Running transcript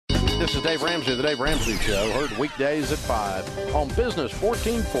This is Dave Ramsey, The Dave Ramsey Show, heard weekdays at 5 on Business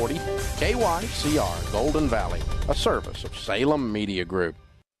 1440 KYCR, Golden Valley, a service of Salem Media Group.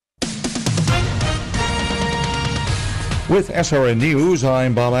 With SRN News,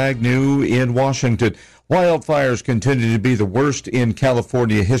 I'm Bob Agnew in Washington. Wildfires continue to be the worst in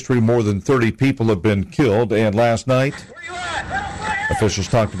California history. More than 30 people have been killed, and last night, officials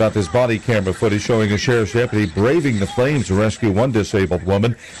talked about this body camera footage showing a sheriff's deputy braving the flames to rescue one disabled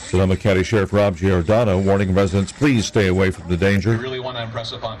woman. Sonoma County Sheriff Rob Giordano warning residents, please stay away from the danger. We really want to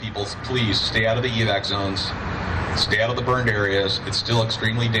impress upon people, please stay out of the evac zones. Stay out of the burned areas. It's still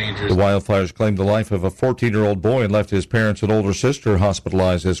extremely dangerous. The wildfires claimed the life of a 14-year-old boy and left his parents and older sister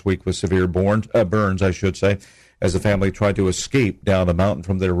hospitalized this week with severe burns, as the family tried to escape down a mountain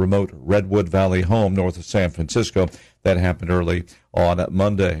from their remote Redwood Valley home north of San Francisco. That happened early on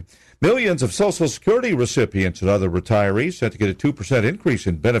Monday. Millions of Social Security recipients and other retirees set to get a 2% increase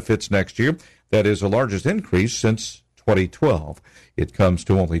in benefits next year. That is the largest increase since 2012. It comes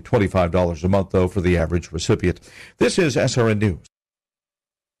to only $25 a month, though, for the average recipient. This is SRN News.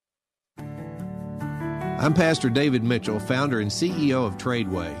 I'm Pastor David Mitchell, founder and CEO of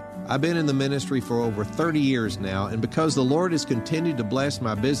Tradeway. I've been in the ministry for over 30 years now, and because the Lord has continued to bless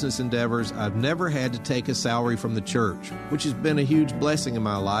my business endeavors, I've never had to take a salary from the church, which has been a huge blessing in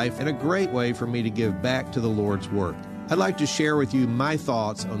my life and a great way for me to give back to the Lord's work. I'd like to share with you my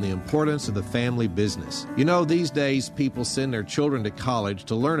thoughts on the importance of the family business. You know, these days people send their children to college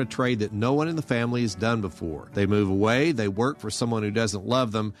to learn a trade that no one in the family has done before. They move away, they work for someone who doesn't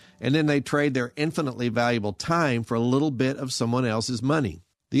love them, and then they trade their infinitely valuable time for a little bit of someone else's money.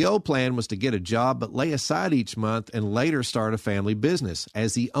 The old plan was to get a job but lay aside each month and later start a family business.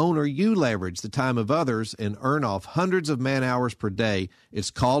 As the owner, you leverage the time of others and earn off hundreds of man-hours per day. It's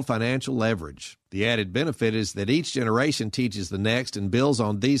called financial leverage. The added benefit is that each generation teaches the next and builds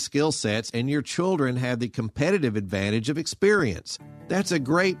on these skill sets, and your children have the competitive advantage of experience. That's a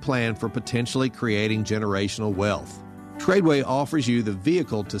great plan for potentially creating generational wealth. Tradeway offers you the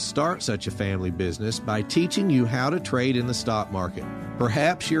vehicle to start such a family business by teaching you how to trade in the stock market.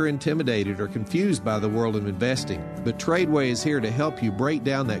 Perhaps you're intimidated or confused by the world of investing, but Tradeway is here to help you break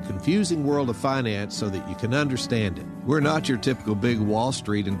down that confusing world of finance so that you can understand it. We're not your typical big Wall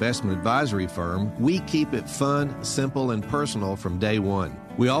Street investment advisory firm. We keep it fun, simple, and personal from day one.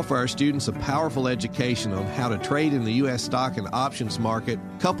 We offer our students a powerful education on how to trade in the U.S. stock and options market,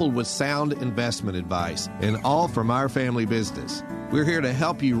 coupled with sound investment advice, and all from our family business. We're here to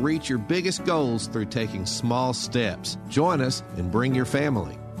help you reach your biggest goals through taking small steps. Join us and bring your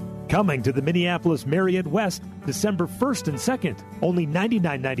family. Coming to the Minneapolis Marriott West, December 1st and 2nd. Only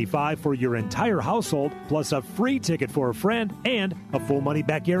 $99.95 for your entire household, plus a free ticket for a friend and a full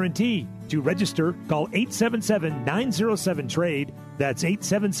money-back guarantee. To register, call 877-907-TRADE. That's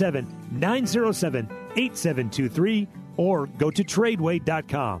 877-907-8723. Or go to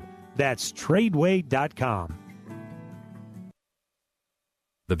Tradeway.com. That's Tradeway.com.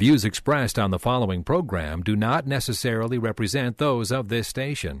 The views expressed on the following program do not necessarily represent those of this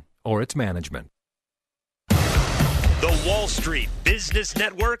station or its management. The Wall Street Business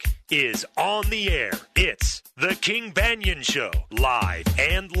Network is on the air. It's The King Banaian Show, live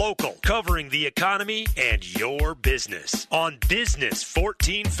and local, covering the economy and your business on Business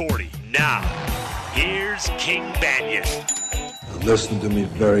 1440. Now, here's King Banaian. Listen to me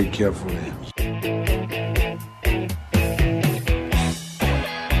very carefully.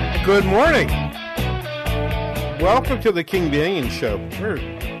 Good morning. Welcome to the King Banaian Show. We're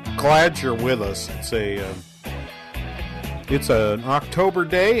glad you're with us. It's an October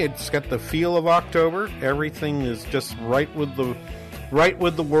day. It's got the feel of October. Everything is just right with the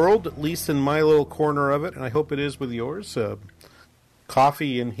world, at least in my little corner of it, and I hope it is with yours.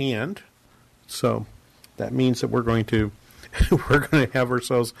 Coffee in hand. So that means that we're going to have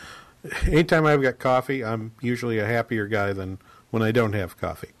ourselves. Anytime I've got coffee, I'm usually a happier guy than when I don't have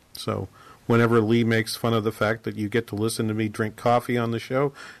coffee. So whenever Lee makes fun of the fact that you get to listen to me drink coffee on the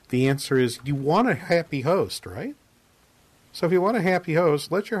show, the answer is you want a happy host, right? So if you want a happy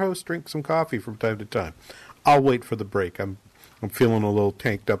host, let your host drink some coffee from time to time. I'll wait for the break. I'm feeling a little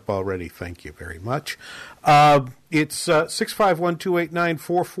tanked up already. Thank you very much. It's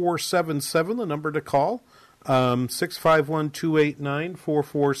 651-289-4477, the number to call.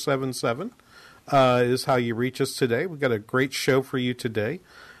 651-289-4477 is how you reach us today. We've got a great show for you today.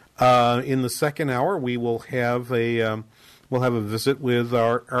 In the second hour, we will have a visit with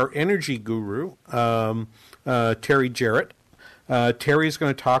our energy guru, Terry Jarrett. Terry's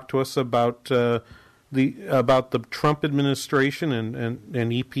going to talk to us about the Trump administration and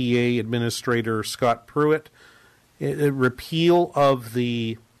EPA Administrator Scott Pruitt, a repeal of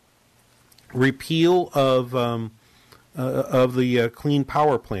the repeal of the Clean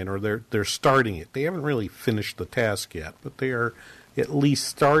Power Plan, or they're starting it. They haven't really finished the task yet, but they are at least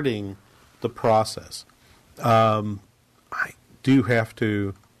starting the process. I have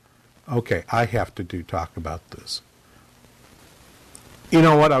to talk about this. You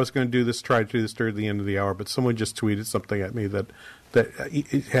know what? I was going to try to do this during the end of the hour, but someone just tweeted something at me that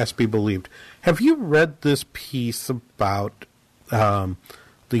it has to be believed. Have you read this piece about the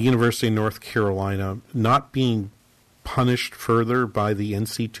University of North Carolina not being punished further by the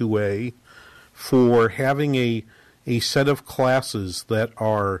NC2A for having a set of classes that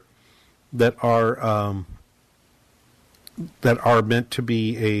are meant to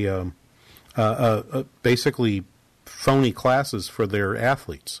be basically phony classes for their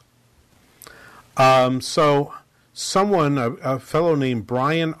athletes? So someone, a fellow named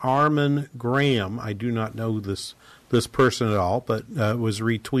Brian Armin Graham, I do not know this person at all, but was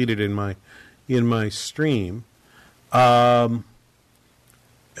retweeted in my stream, and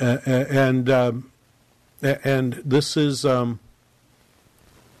this is the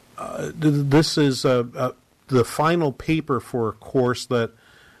final paper for a course that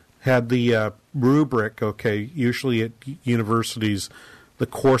had the rubric. Okay, usually at universities, the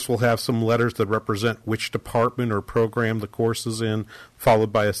course will have some letters that represent which department or program the course is in,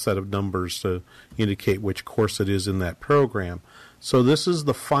 followed by a set of numbers to indicate which course it is in that program. So this is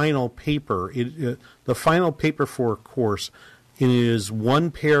the final paper. The final paper for a course. It is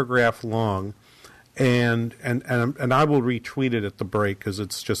one paragraph long, and I will retweet it at the break because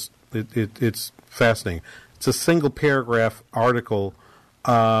it's just it's fascinating. It's a single paragraph article,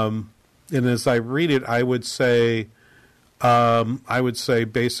 and as I read it, I would say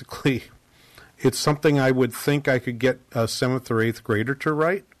basically it's something I would think I could get a 7th or 8th grader to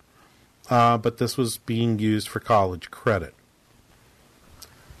write, but this was being used for college credit.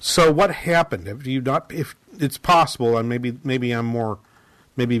 So what happened? If it's possible, and maybe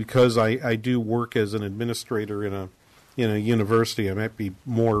because I do work as an administrator in a university, I might be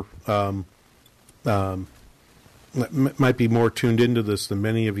more tuned into this than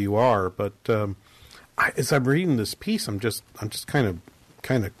many of you are. But as I'm reading this piece, I'm just kind of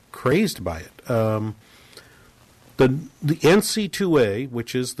crazed by it. The NC2A,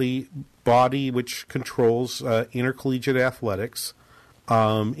 which is the body which controls intercollegiate athletics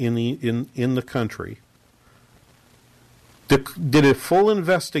in the country, did a full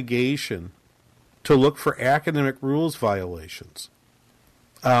investigation to look for academic rules violations.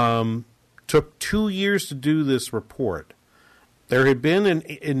 Took 2 years to do this report. There had been an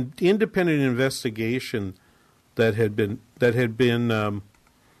independent investigation that had been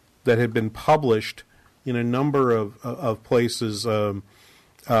published in a number of places. In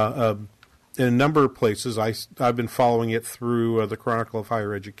a number of places, I've been following it through the Chronicle of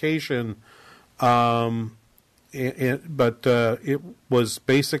Higher Education, but it was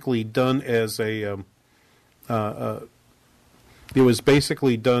basically done as a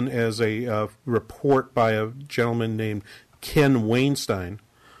report by a gentleman named Ken Weinstein,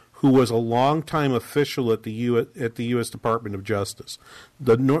 who was a longtime official at the U.S. Department of Justice.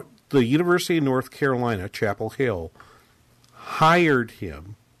 The University of North Carolina, Chapel Hill, hired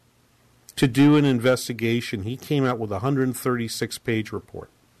him to do an investigation. He came out with a 136-page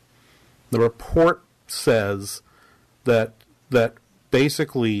report. The report says that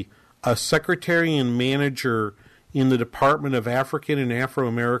basically a secretary and manager in the Department of African and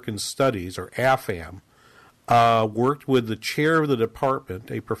Afro-American Studies, or AFAM, worked with the chair of the department,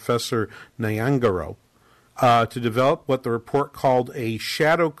 a Professor Nyangaro, to develop what the report called a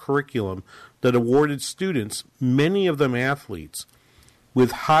shadow curriculum that awarded students, many of them athletes,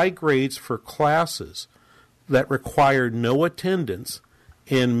 with high grades for classes that required no attendance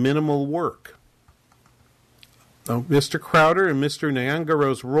and minimal work. Now, Mr. Crowder and Mr.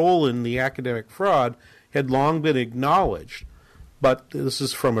 Nyangaro's role in the academic fraud had long been acknowledged, but this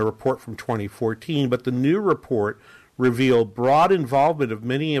is from a report from 2014, but the new report revealed broad involvement of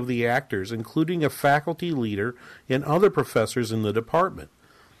many of the actors, including a faculty leader and other professors in the department.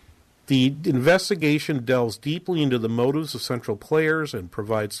 The investigation delves deeply into the motives of central players and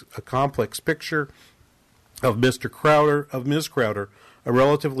provides a complex picture of Ms. Crowder, a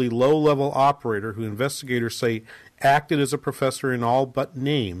relatively low-level operator who investigators say acted as a professor in all but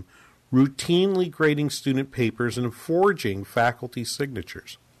name, routinely grading student papers and forging faculty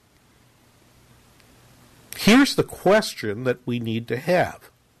signatures. Here's the question that we need to have.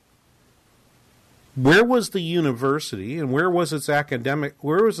 Where was the university and where was its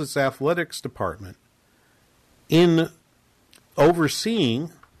athletics department in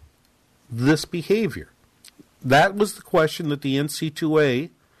overseeing this behavior? That was the question that the NC2A,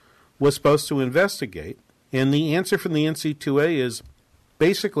 was supposed to investigate. And the answer from the NC2A is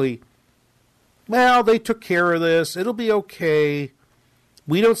basically, well, they took care of this. It'll be okay.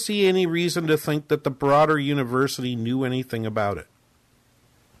 We don't see any reason to think that the broader university knew anything about it.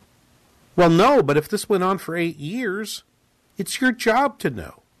 Well, no, but if this went on for 8 years, it's your job to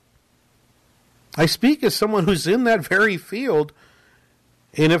know. I speak as someone who's in that very field,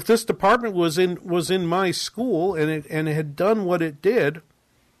 and if this department was in my school and it had done what it did,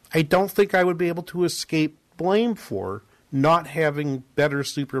 I don't think I would be able to escape blame for not having better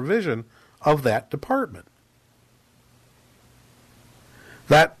supervision of that department.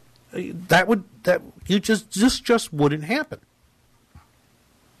 That just wouldn't happen.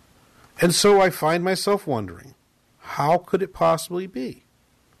 And so I find myself wondering, how could it possibly be?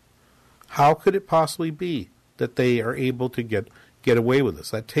 How could it possibly be that they are able to get away with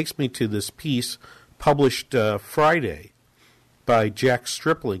this? That takes me to this piece published Friday by Jack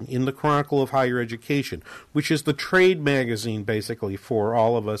Stripling in the Chronicle of Higher Education, which is the trade magazine basically for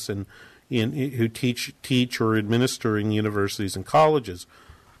all of us who teach or administer in universities and colleges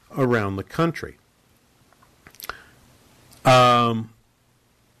around the country.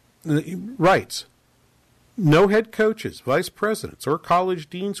 Writes, no head coaches, vice presidents, or college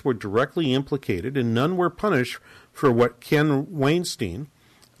deans were directly implicated, and none were punished for what Ken Weinstein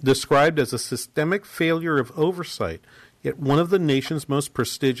described as a systemic failure of oversight at one of the nation's most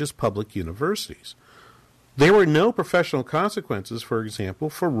prestigious public universities. There were no professional consequences, for example,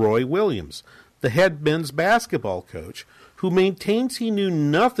 for Roy Williams, the head men's basketball coach, who maintains he knew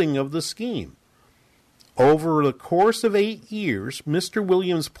nothing of the scheme. Over the course of 8 years, Mr.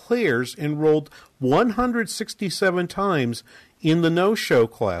 Williams' players enrolled 167 times in the no-show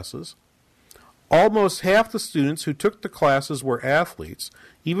classes. Almost half the students who took the classes were athletes,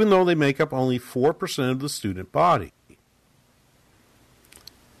 even though they make up only 4% of the student body.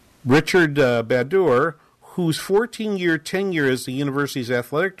 Richard Badur, whose 14-year tenure as the university's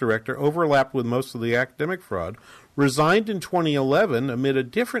athletic director overlapped with most of the academic fraud, resigned in 2011 amid a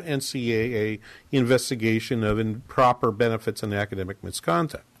different NCAA investigation of improper benefits and academic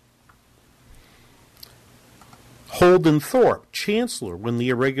misconduct. Holden Thorpe, chancellor when the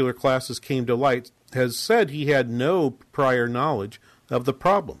irregular classes came to light, has said he had no prior knowledge of the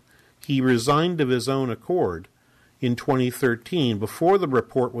problem. He resigned of his own accord in 2013 before the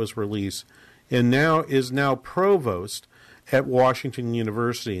report was released, and is now provost at Washington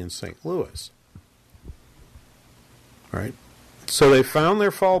University in St. Louis. Right? So they found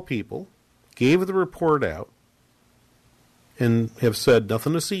their fall people, gave the report out, and have said,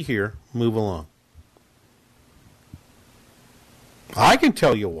 nothing to see here, move along. I can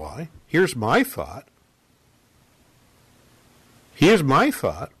tell you why. Here's my thought.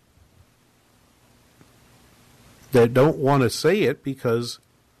 They don't want to say it because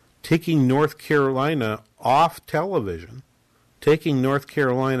taking North Carolina off television, taking North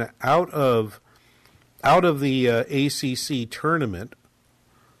Carolina out of the ACC tournament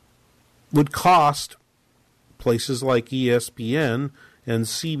would cost places like ESPN and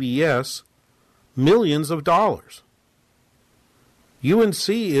CBS millions of dollars. UNC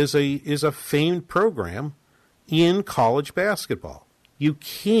is a famed program in college basketball. You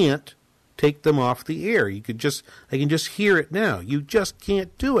can't take them off the air. I can just hear it now. You just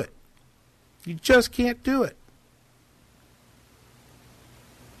can't do it. You just can't do it.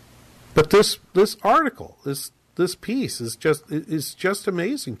 But this article, this piece is just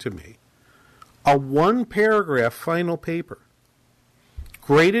amazing to me. A 1-paragraph final paper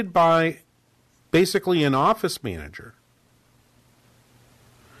graded by basically an office manager.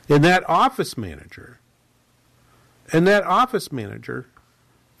 And that office manager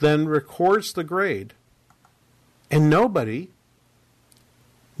then records the grade, and nobody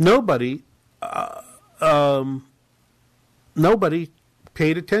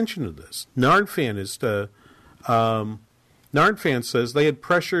paid attention to this. Narnfan says they had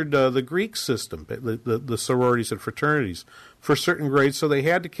pressured the Greek system, the sororities and fraternities, for certain grades, so they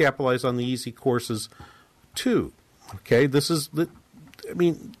had to capitalize on the easy courses too. Okay,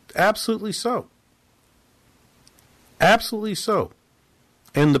 absolutely so. Absolutely so.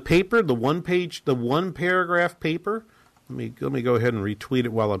 And the paper, the 1-paragraph paper, let me go ahead and retweet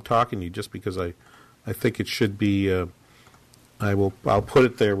it while I'm talking to you, just because I think it should be. I'll put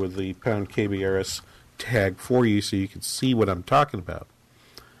it there with the pound KBRS tag for you so you can see what I'm talking about.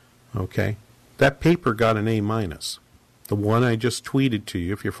 Okay, that paper got an A-. The one I just tweeted to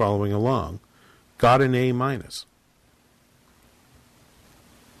you, if you're following along, got an A-.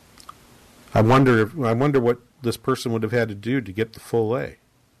 I wonder what this person would have had to do to get the full A.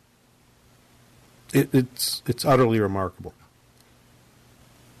 It's utterly remarkable.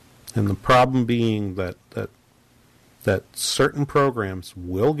 And the problem being that certain programs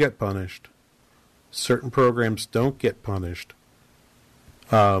will get punished, certain programs don't get punished.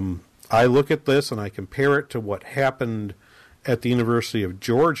 I look at this and I compare it to what happened at the University of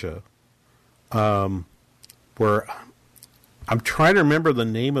Georgia, where I'm trying to remember the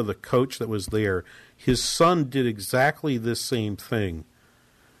name of the coach that was there. His son did exactly this same thing.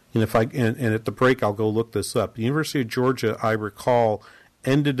 And and at the break I'll go look this up. The University of Georgia, I recall,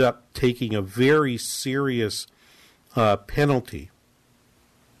 ended up taking a very serious penalty.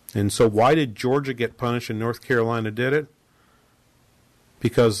 And so why did Georgia get punished and North Carolina did it?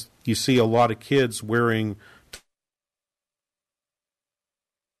 Because you see a lot of kids wearing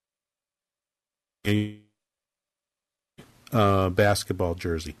a basketball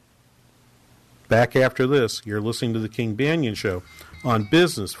jersey. Back after this, you're listening to the King Banaian Show on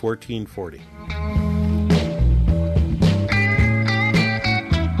Business 1440.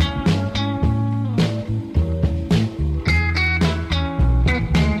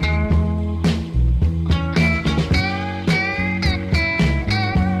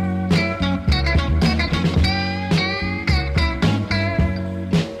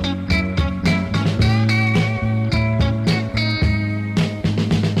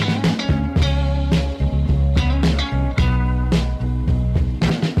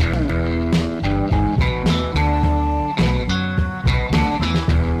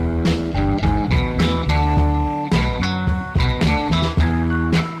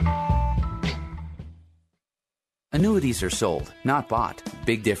 Annuities are sold, not bought.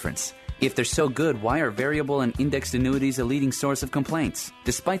 Big difference. If they're so good, why are variable and indexed annuities a leading source of complaints?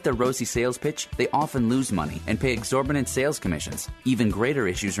 Despite their rosy sales pitch, they often lose money and pay exorbitant sales commissions. Even greater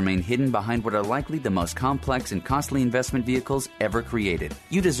issues remain hidden behind what are likely the most complex and costly investment vehicles ever created.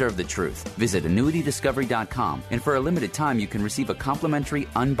 You deserve the truth. Visit AnnuityDiscovery.com, and for a limited time you can receive a complimentary,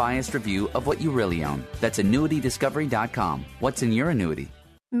 unbiased review of what you really own. That's AnnuityDiscovery.com. What's in your annuity?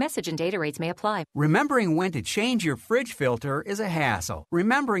 Message and data rates may apply. Remembering when to change your fridge filter is a hassle.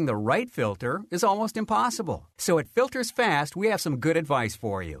 Remembering the right filter is almost impossible. So at Filters Fast, we have some good advice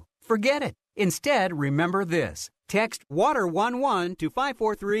for you. Forget it. Instead, remember this. Text WATER11 to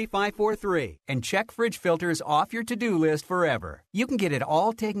 543-543 and check fridge filters off your to-do list forever. You can get it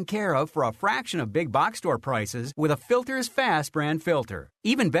all taken care of for a fraction of big box store prices with a Filters Fast brand filter.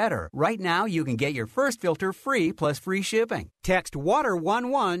 Even better, right now you can get your first filter free plus free shipping. Text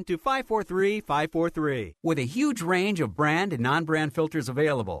WATER11 to 543-543. With a huge range of brand and non-brand filters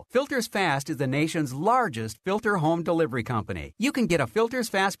available, Filters Fast is the nation's largest filter home delivery company. You can get a Filters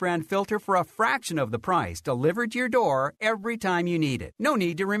Fast brand filter for a fraction of the price delivered to your door every time you need it. No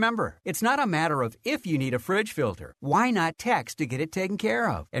need to remember. It's not a matter of if you need a fridge filter. Why not text to get it taken care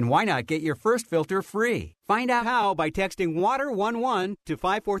of? And why not get your first filter free? Find out how by texting WATER11 to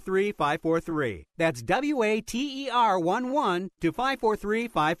 543-543. That's WATER11 to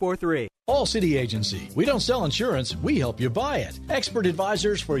 543-543. All City Agency. We don't sell insurance, we help you buy it. Expert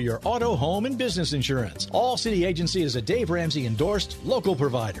advisors for your auto, home, and business insurance. All City Agency is a Dave Ramsey endorsed local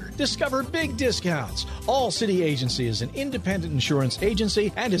provider. Discover big discounts. All City Agency is an independent insurance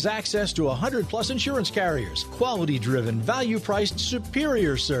agency and has access to 100+ insurance carriers. Quality driven, value priced,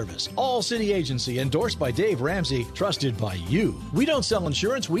 superior service. All City Agency endorsed by Dave Ramsey, trusted by you. We don't sell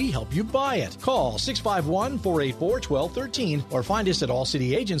insurance, we help you buy it. Call 651-484-1213 or find us at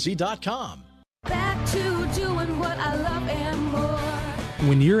allcityagency.com. Back to doing what I love and more.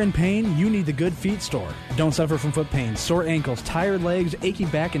 When you're in pain, you need the Good Feet store. Don't suffer from foot pain, sore ankles, tired legs, achy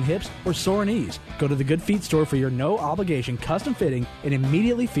back and hips, or sore knees. Go to the Good Feet store for your no-obligation custom fitting and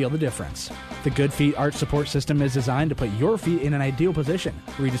immediately feel the difference. The Good Feet arch support system is designed to put your feet in an ideal position,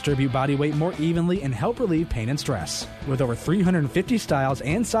 redistribute body weight more evenly, and help relieve pain and stress. With over 350 styles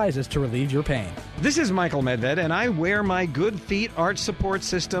and sizes to relieve your pain. This is Michael Medved, and I wear my Good Feet arch support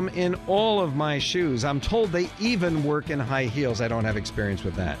system in all of my shoes. I'm told they even work in high heels. I don't have experience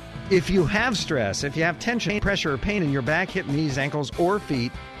with that. If you have stress, if you have tension, pressure, or pain in your back, hip, knees, ankles, or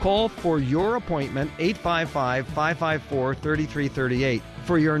feet, call for your appointment 855-554-3338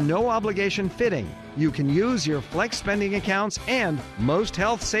 for your no-obligation fitting. You can use your flex spending accounts and most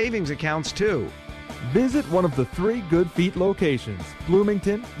health savings accounts too. Visit one of the 3 Good Feet locations,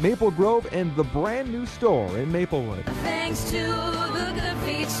 Bloomington, Maple Grove, and the brand new store in Maplewood. Thanks to the Good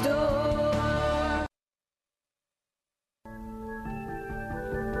Feet store.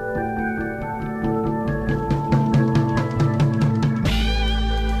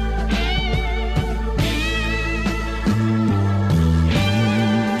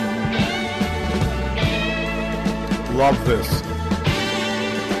 Love this.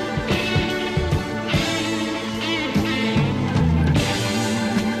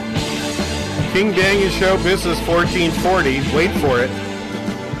 King Banyan Show, Business 1440. Wait for it.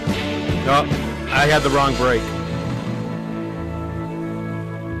 No, I had the wrong break.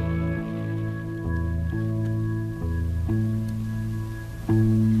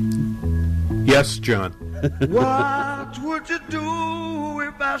 Yes, John. What would you do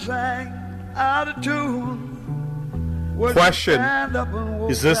if I sang out of tune? Question.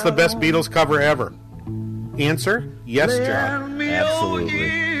 Is this the best Beatles cover ever? Answer, yes, John.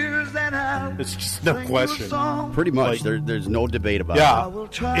 Absolutely. It's just no question. Pretty much. There's no debate about it.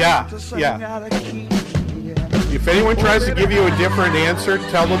 Yeah. If anyone tries to give you a different answer,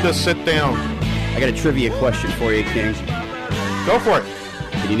 tell them to sit down. I got a trivia question for you, King. Go for it.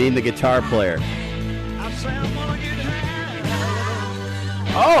 Can you name the guitar player?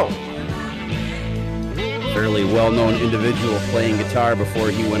 Oh! Fairly well-known individual playing guitar before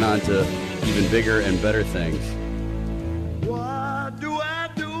he went on to even bigger and better things.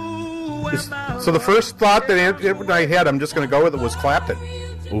 So the first thought that I had, I'm just going to go with it, was Clapton.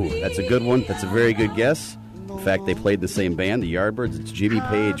 Ooh, that's a good one. That's a very good guess. In fact, they played the same band, the Yardbirds. It's Jimmy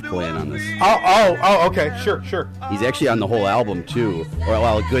Page playing on this. Oh, okay, sure. He's actually on the whole album, too. Or,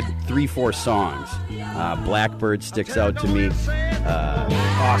 well, a good 3-4 songs. Blackbird sticks out to me.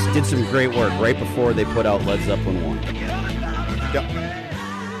 Awesome. Did some great work right before they put out Led Zeppelin 1.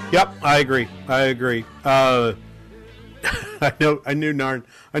 Yep, I agree. I knew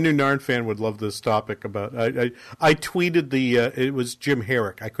Narn fan would love this topic. About I tweeted it was Jim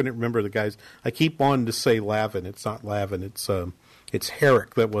Herrick. I couldn't remember the guys. I keep wanting to say Lavin. It's not Lavin. It's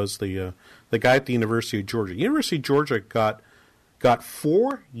Herrick that was the guy at the University of Georgia. University of Georgia got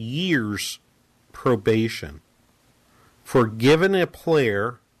 4 years probation for giving a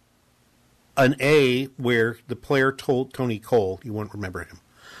player an A where the player told Tony Cole, you won't remember him,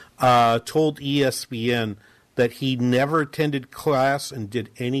 told ESPN that he never attended class and did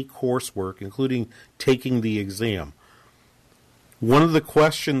any coursework, including taking the exam. One of the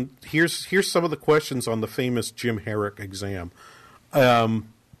questions, here's some of the questions on the famous Jim Herrick exam. In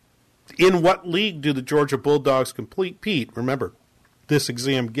what league do the Georgia Bulldogs compete? Remember, this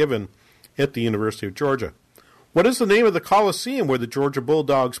exam given at the University of Georgia. What is the name of the Coliseum where the Georgia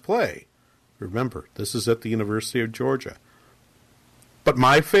Bulldogs play? Remember, this is at the University of Georgia. But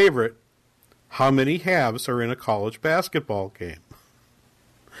my favorite, how many halves are in a college basketball game?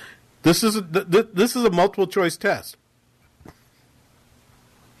 This is a multiple choice test.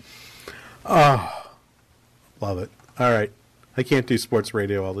 Oh, love it. All right. I can't do sports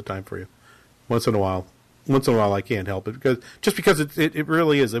radio all the time for you. Once in a while I can't help it because it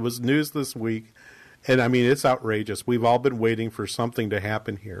really is. It was news this week, and I mean it's outrageous. We've all been waiting for something to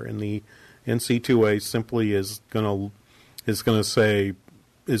happen here, and the NC2A simply is going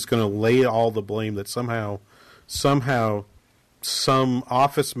to lay all the blame that somehow some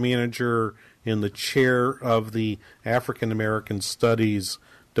office manager in the chair of the African American Studies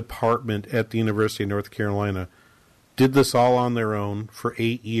department at the University of North Carolina did this all on their own for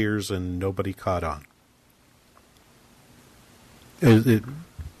 8 years and nobody caught on. It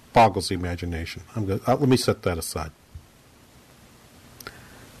boggles the imagination. Let me set that aside.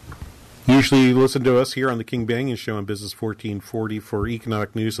 Usually you listen to us here on the King Banyan Show on Business 1440 for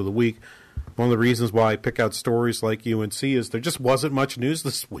economic news of the week. One of the reasons why I pick out stories like UNC is there just wasn't much news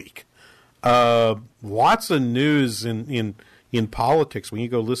this week. Lots of news in politics. When you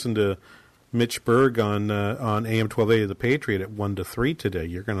go listen to Mitch Berg on AM 1280 The Patriot at 1 to 3 today,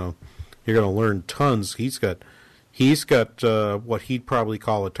 you're gonna learn tons. He's got what he'd probably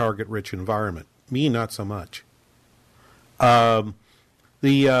call a target-rich environment. Me, not so much.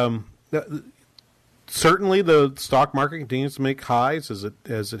 Certainly, the stock market continues to make highs as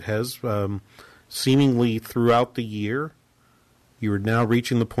it has seemingly throughout the year. You are now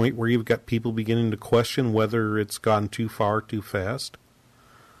reaching the point where you've got people beginning to question whether it's gone too far, too fast.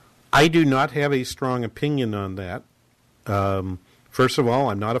 I do not have a strong opinion on that. First of all,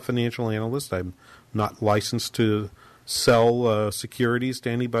 I'm not a financial analyst. I'm not licensed to sell securities to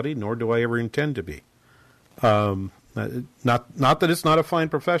anybody, nor do I ever intend to be. Not that it's not a fine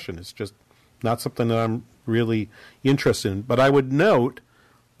profession. It's just not something that I'm really interested in. But I would note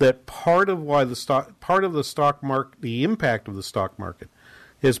that part of the stock market, the impact of the stock market,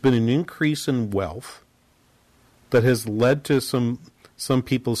 has been an increase in wealth that has led to some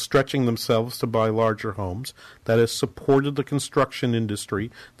people stretching themselves to buy larger homes, that has supported the construction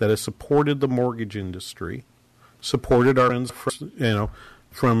industry, that has supported the mortgage industry, supported our friends,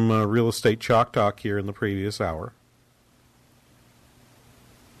 from Real Estate Chalk Talk here in the previous hour.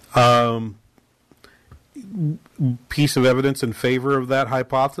 Piece of evidence in favor of that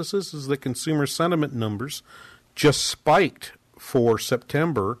hypothesis is that consumer sentiment numbers just spiked for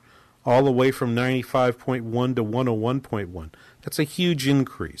September all the way from 95.1 to 101.1. That's a huge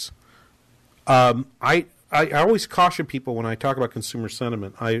increase. I always caution people when I talk about consumer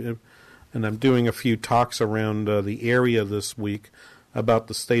sentiment. And I'm doing a few talks around the area this week about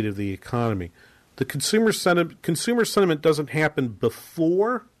the state of the economy. The consumer sentiment doesn't happen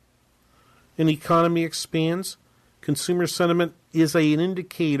before an economy expands. Consumer sentiment is an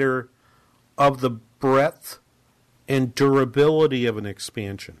indicator of the breadth and durability of an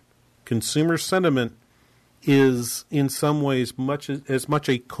expansion. Consumer sentiment is in some ways as much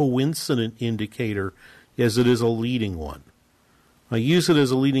a coincident indicator as it is a leading one. I use it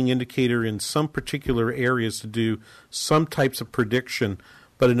as a leading indicator in some particular areas to do some types of prediction,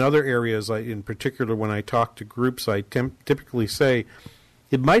 but in other areas, in particular when I talk to groups, I typically say,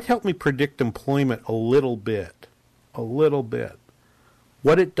 it might help me predict employment a little bit.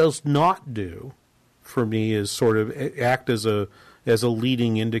 What it does not do for me is sort of act as a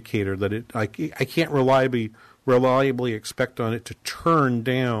leading indicator that I can't reliably expect on it to turn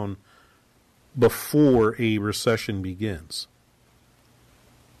down before a recession begins.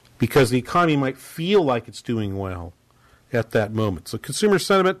 Because the economy might feel like it's doing well at that moment. So consumer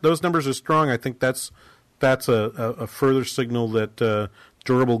sentiment, those numbers are strong. I think that's a further signal that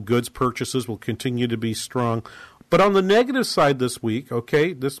durable goods purchases will continue to be strong. But on the negative side this week,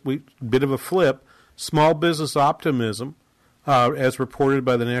 bit of a flip, small business optimism, as reported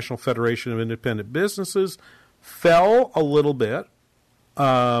by the National Federation of Independent Businesses, fell a little bit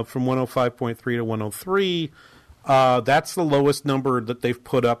from 105.3 to 103. That's the lowest number that they've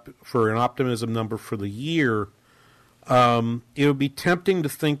put up for an optimism number for the year. It would be tempting to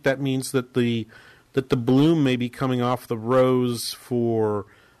think that means that the bloom may be coming off the rose for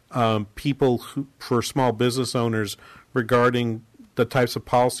for small business owners regarding the types of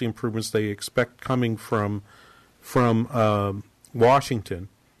policy improvements they expect coming from Washington.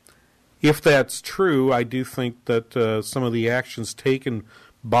 If that's true, I do think that some of the actions taken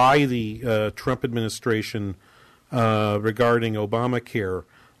by the Trump administration regarding Obamacare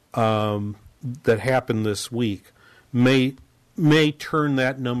that happened this week may turn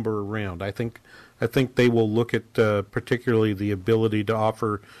that number around. I think they will look at particularly the ability to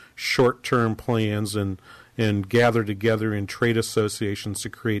offer short-term plans and gather together in trade associations to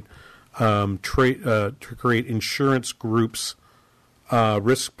create insurance groups,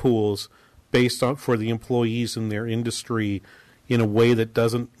 risk pools based on for the employees in their industry in a way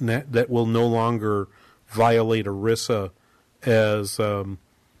that will no longer violate ERISA as the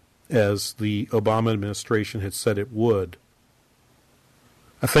Obama administration had said it would.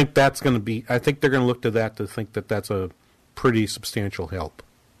 I think they're going to look to that to think that that's a pretty substantial help.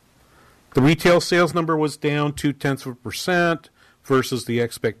 The retail sales number was down 0.2% versus the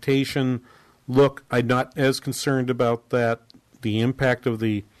expectation. Look, I'm not as concerned about that. The impact of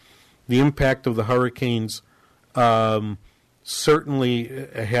the hurricanes certainly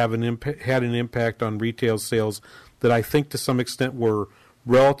had an impact on retail sales that I think to some extent were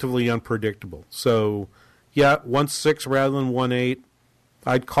relatively unpredictable. So, 1.6 rather than 1.8.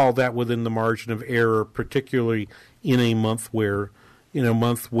 I'd call that within the margin of error, particularly in a month where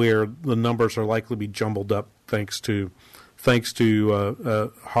the numbers are likely to be jumbled up thanks to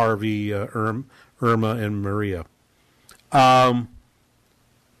Harvey, Irma, and Maria.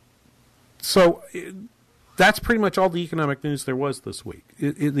 So that's pretty much all the economic news there was this week.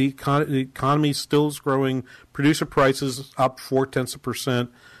 The economy still is growing. Producer prices up 0.4%.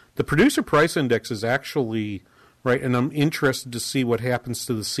 The producer price index is actually right, and I'm interested to see what happens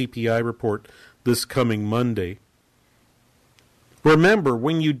to the CPI report this coming Monday. Remember,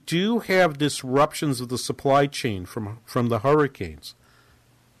 when you do have disruptions of the supply chain from the hurricanes,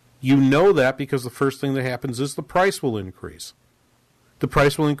 you know that because the first thing that happens is the price will increase. The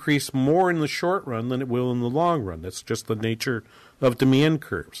price will increase more in the short run than it will in the long run. That's just the nature of demand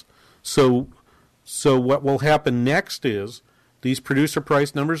curves. So what will happen next is these producer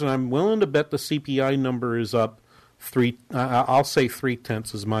price numbers, and I'm willing to bet the CPI number is up I'll say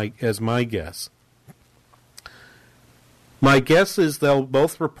 0.3 as my guess. My guess is they'll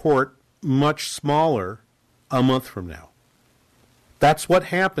both report much smaller a month from now. That's what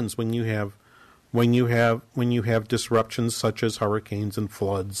happens when you have disruptions such as hurricanes and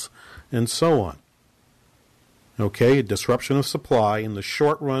floods and so on. Okay, a disruption of supply in the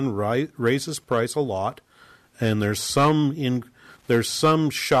short run raises price a lot, and there's some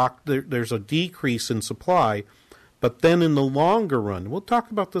shock. There's a decrease in supply, but then in the longer run, we'll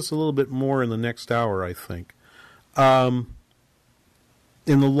talk about this a little bit more in the next hour, I think. In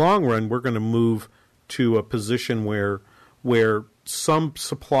the long run, we're going to move to a position where some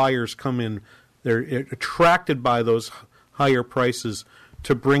suppliers come in, they're attracted by those higher prices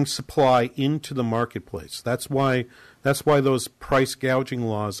to bring supply into the marketplace. That's why those price gouging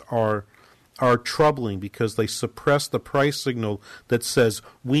laws are troubling, because they suppress the price signal that says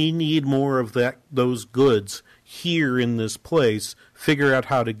we need more of those goods here in this place, figure out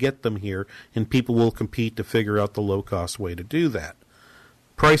how to get them here, and people will compete to figure out the low-cost way to do that.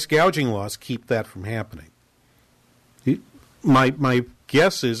 Price gouging laws keep that from happening. My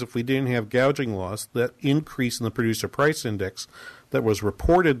guess is if we didn't have gouging laws, that increase in the producer price index that was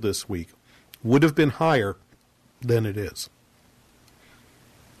reported this week would have been higher than it is.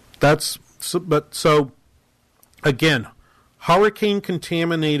 So again,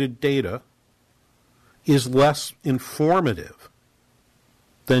 hurricane-contaminated data is less informative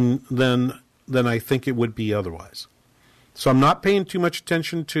than I think it would be otherwise. So I'm not paying too much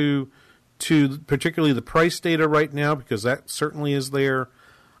attention to particularly the price data right now, because that certainly is there.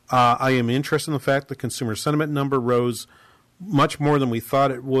 I am interested in the fact that consumer sentiment number rose much more than we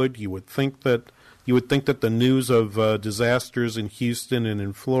thought it would. You would think that the news of disasters in Houston and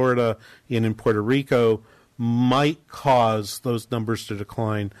in Florida and in Puerto Rico might cause those numbers to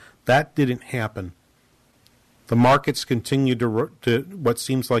decline. That didn't happen. The markets continue to what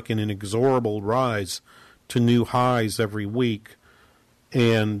seems like an inexorable rise to new highs every week.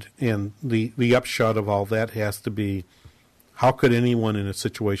 And the upshot of all that has to be, how could anyone in a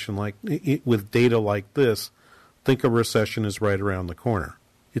situation like with data like this think a recession is right around the corner?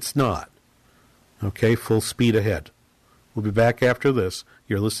 It's not. Okay, full speed ahead. We'll be back after this.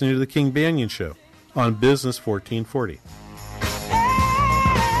 You're listening to The King Banaian Show on Business 1440.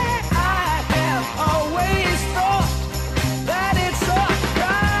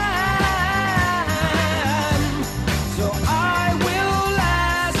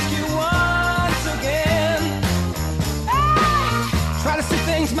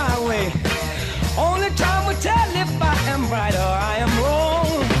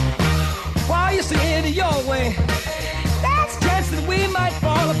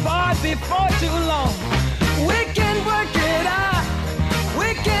 Before too long, we can work it out.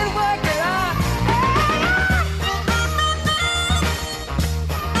 We can work it out.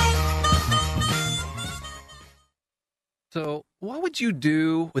 So, what would you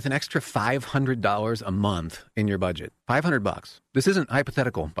do with an extra $500 a month in your budget? $500. This isn't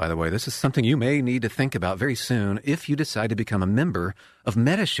hypothetical, by the way. This is something you may need to think about very soon if you decide to become a member of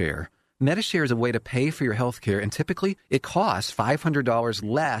Medi-Share. Medi-Share is a way to pay for your health care, and typically it costs $500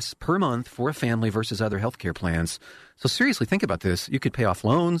 less per month for a family versus other health care plans. So seriously, think about this. You could pay off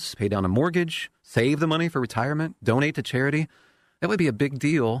loans, pay down a mortgage, save the money for retirement, donate to charity. That would be a big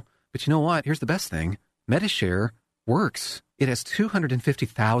deal. But you know what? Here's the best thing. Medi-Share works. It has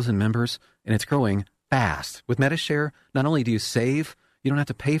 250,000 members, and it's growing fast. With Medi-Share, not only do you save, you don't have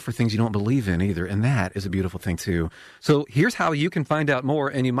to pay for things you don't believe in either, and that is a beautiful thing too. So here's how you can find out more,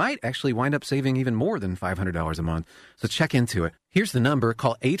 and you might actually wind up saving even more than $500 a month. So check into it. Here's the number.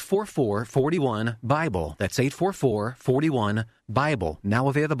 Call 844-41-BIBLE. That's 844-41-BIBLE. Now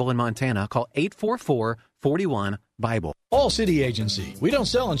available in Montana. Call 844-41-BIBLE. All City Agency. We don't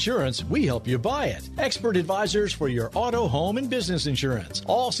sell insurance, we help you buy it. Expert advisors for your auto, home, and business insurance.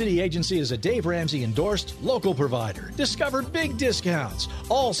 All City Agency is a Dave Ramsey endorsed local provider. Discover big discounts.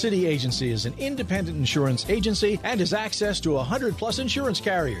 All City Agency is an independent insurance agency and has access to 100+ insurance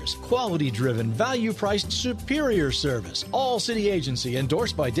carriers. Quality driven, value priced, superior service. All City Agency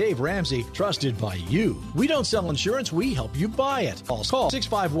endorsed by Dave Ramsey, trusted by you. We don't sell insurance, we help you buy it. Call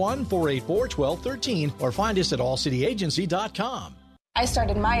 651-484-1213 or find us at allcityagency.com. I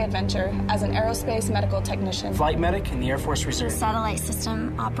started my adventure as an aerospace medical technician. Flight medic in the Air Force Reserve. Satellite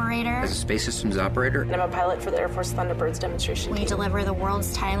system operator. As a space systems operator. And I'm a pilot for the Air Force Thunderbirds demonstration. We deliver the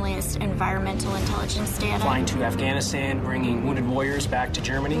world's timeliest environmental intelligence data. Flying to Afghanistan, bringing wounded warriors back to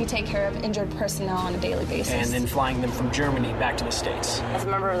Germany. We take care of injured personnel on a daily basis. And then flying them from Germany back to the States. As a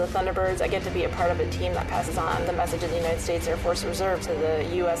member of the Thunderbirds, I get to be a part of a team that passes on the message of the United States Air Force Reserve to the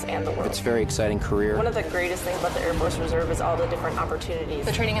U.S. and the world. It's a very exciting career. One of the greatest things about the Air Force Reserve is all the different opportunities.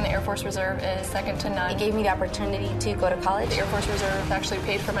 The training in the Air Force Reserve is second to none. It gave me the opportunity to go to college. The Air Force Reserve actually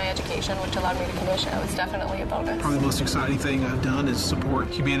paid for my education, which allowed me to commission. It was definitely a bonus. Probably the most exciting thing I've done is support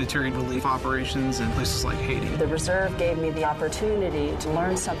humanitarian relief operations in places like Haiti. The Reserve gave me the opportunity to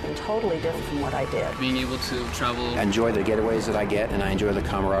learn something totally different from what I did. Being able to travel. I enjoy the getaways that I get, and I enjoy the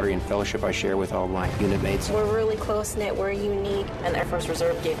camaraderie and fellowship I share with all my unit mates. We're really close-knit, we're unique, and the Air Force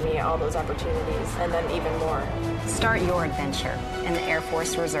Reserve gave me all those opportunities, and then even more. Start your adventure in the Air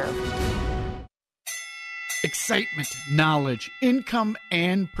Force Reserve. Excitement, knowledge, income,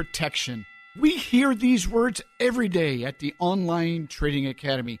 and protection. We hear these words every day at the Online Trading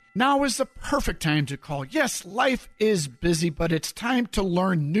Academy. Now is the perfect time to call. Yes, life is busy, but it's time to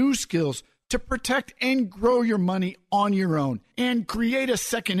learn new skills to protect and grow your money on your own and create a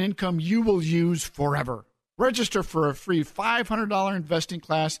second income you will use forever. Register for a free $500 investing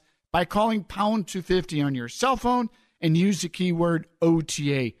class by calling pound 250 on your cell phone and use the keyword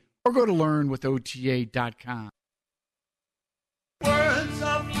OTA, or go to learnwithota.com. Words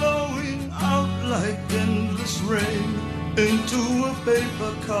are flowing out like endless rain into a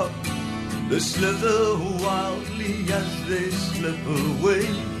paper cup. They slither wildly as they slip away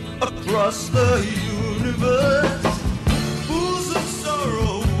across the universe. Pools of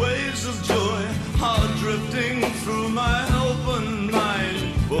sorrow, waves of joy are drifting through my open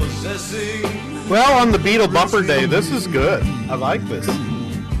mind, possessing. Well, on the Beatle bumper day, this is good. I like this.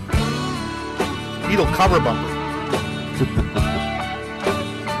 Beatle cover bumper.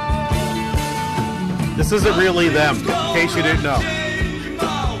 This isn't really them, in case you didn't know.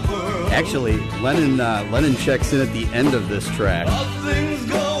 Actually, Lennon checks in at the end of this track.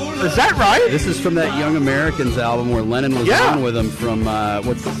 Is that right? This is from that Young Americans album where Lennon was on with them from,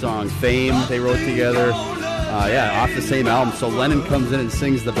 what's the song? Fame, they wrote together. Off the same album. So Lennon comes in and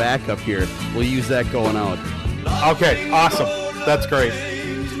sings the backup here. We'll use that going out. Okay, awesome. That's great.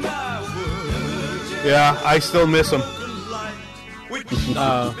 Yeah, I still miss them.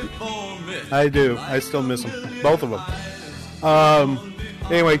 I do. I still miss them. Both of them.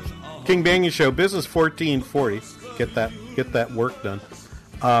 Anyway, King Banyan Show, Business 1440. Get that work done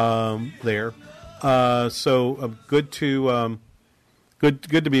there. So good to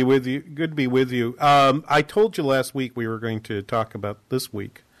be with you. Good to be with you. I told you last week we were going to talk about this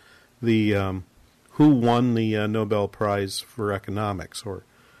week the who won the Nobel Prize for Economics, or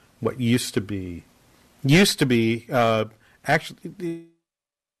what used to be actually.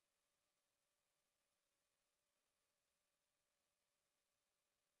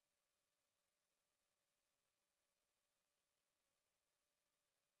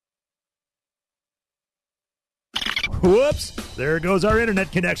 Whoops! There goes our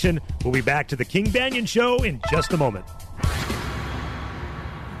internet connection. We'll be back to the King Banyan Show in just a moment.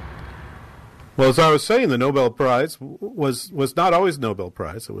 Well, as I was saying, the Nobel Prize was not always Nobel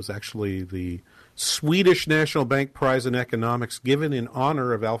Prize. It was actually the Swedish National Bank Prize in Economics, given in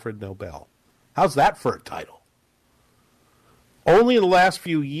honor of Alfred Nobel. How's that for a title? Only in the last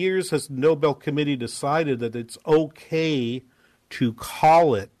few years has the Nobel Committee decided that it's okay to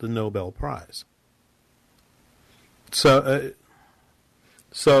call it the Nobel Prize. The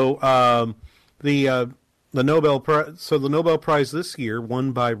Nobel Prize this year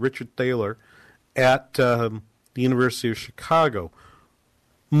won by Richard Thaler at the University of Chicago.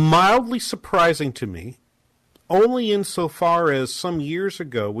 Mildly surprising to me, only insofar as some years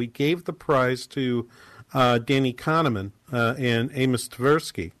ago we gave the prize to Danny Kahneman and Amos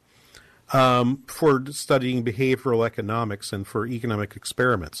Tversky for studying behavioral economics and for economic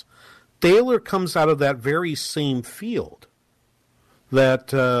experiments. Thaler comes out of that very same field that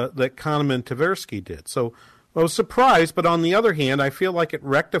Kahneman and Tversky did. So I was surprised, but on the other hand, I feel like it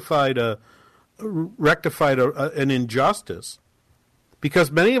rectified an injustice, because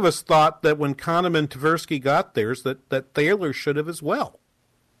many of us thought that when Kahneman and Tversky got theirs, that Thaler should have as well.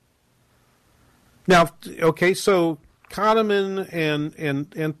 Now, okay, so Kahneman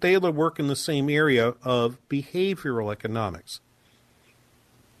and Thaler work in the same area of behavioral economics.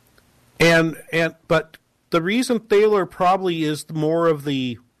 But the reason Thaler probably is more of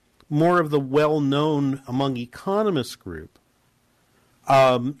the well-known among economists group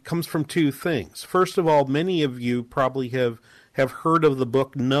comes from two things. First of all, many of you probably have heard of the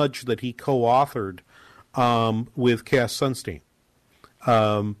book Nudge that he co-authored with Cass Sunstein,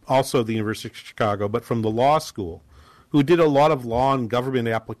 also the University of Chicago, but from the law school, who did a lot of law and government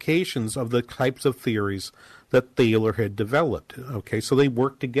applications of the types of theories that Thaler had developed. Okay, so they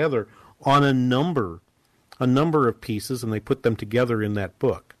worked together on a number of pieces, and they put them together in that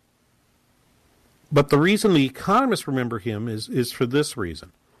book. But the reason the economists remember him is for this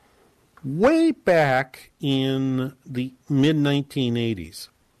reason. Way back in the mid-1980s,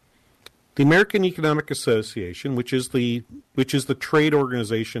 the American Economic Association, which is the trade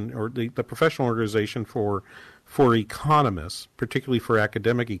organization, or the professional organization for economists, particularly for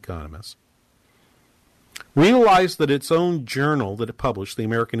academic economists, realized that its own journal that it published, the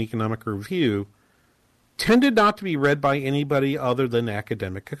American Economic Review, tended not to be read by anybody other than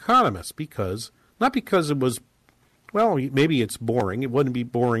academic economists, not because it was, well, maybe it's boring. It wouldn't be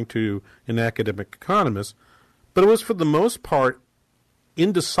boring to an academic economist, but it was for the most part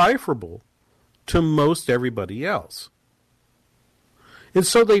indecipherable to most everybody else. And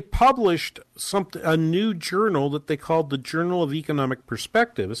so they published a new journal that they called the Journal of Economic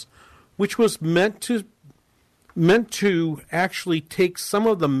Perspectives, which was meant to actually take some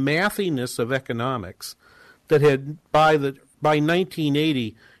of the mathiness of economics that had by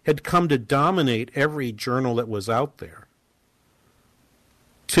 1980 had come to dominate every journal that was out there.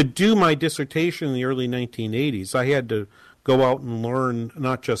 To do my dissertation in the early 1980s, I had to go out and learn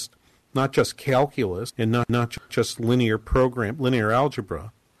not just calculus and not just linear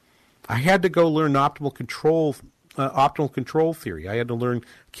algebra. I had to go learn optimal control theory. I had to learn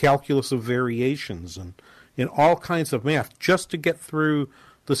calculus of variations and all kinds of math just to get through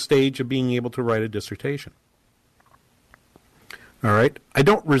the stage of being able to write a dissertation. All right. I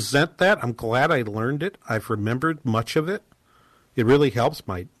don't resent that. I'm glad I learned it. I've remembered much of it. It really helps.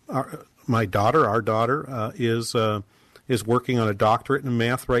 Our daughter, is working on a doctorate in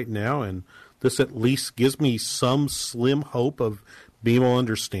math right now, and this at least gives me some slim hope of being able to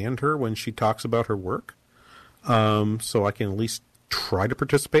understand her when she talks about her work. So I can at least try to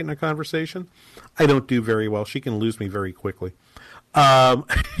participate in a conversation. I don't do very well. She can lose me very quickly.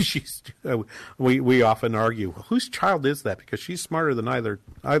 We often argue, whose child is that? Because she's smarter than either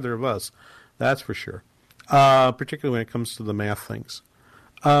of us. That's for sure. Particularly when it comes to the math things.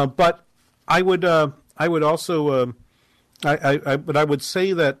 But I would also, but I would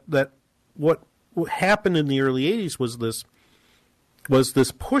say that what happened in the early 80s was this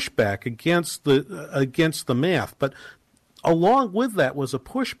pushback against the math. But along with that was a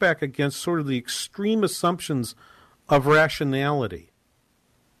pushback against sort of the extreme assumptions of rationality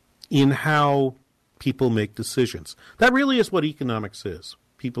in how people make decisions. That really is what economics is.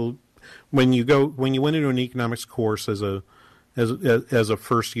 People, when you went into an economics course as a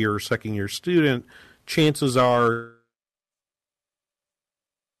first year or second year student, chances are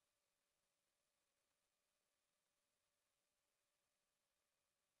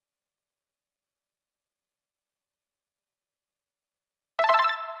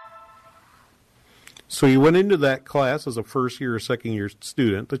so you went into that class as a first year or second year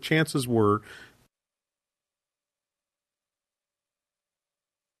student, the chances were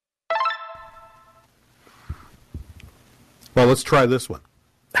well, let's try this one.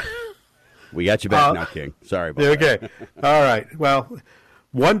 We got you back now, King. Sorry about that. Okay. All right. Well,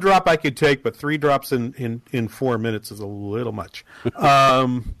 one drop I could take, but 3 drops in 4 minutes is a little much.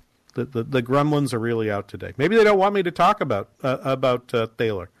 The gremlins are really out today. Maybe they don't want me to talk about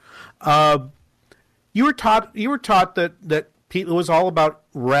Thaler. You were taught that it was all about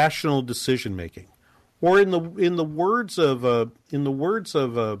rational decision making, or in the words of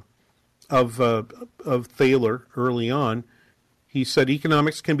Thaler early on, he said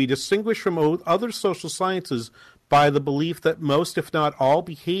economics can be distinguished from other social sciences by the belief that most, if not all,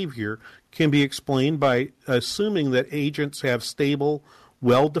 behavior can be explained by assuming that agents have stable,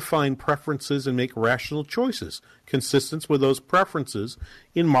 well-defined preferences and make rational choices consistent with those preferences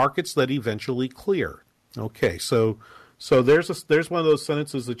in markets that eventually clear. Okay, so there's one of those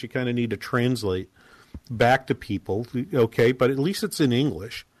sentences that you kind of need to translate back to people. Okay, but at least it's in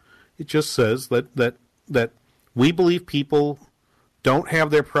English. It just says that we believe people don't have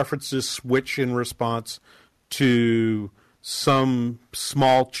their preferences switch in response to some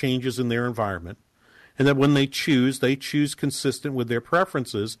small changes in their environment, and that when they choose consistent with their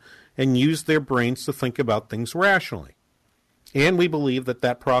preferences and use their brains to think about things rationally. And we believe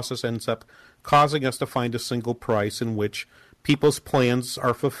that process ends up causing us to find a single price in which people's plans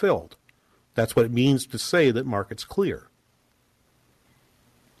are fulfilled. That's what it means to say that markets clear.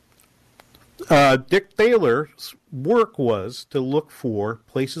 Dick Thaler's work was to look for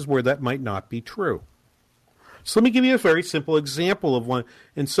places where that might not be true. So let me give you a very simple example of one.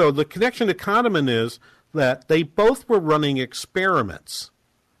 And so the connection to Kahneman is that they both were running experiments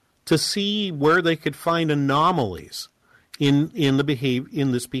to see where they could find anomalies in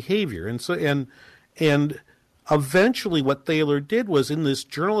this behavior. And eventually what Thaler did was, in this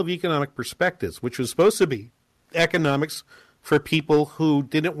Journal of Economic Perspectives, which was supposed to be economics for people who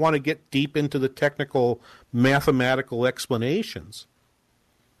didn't want to get deep into the technical mathematical explanations,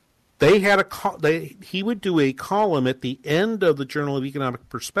 he would do a column at the end of the Journal of Economic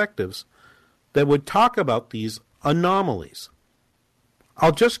Perspectives that would talk about these anomalies.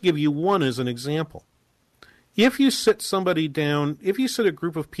 I'll just give you one as an example. If you sit a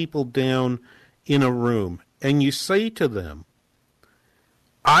group of people down in a room and you say to them,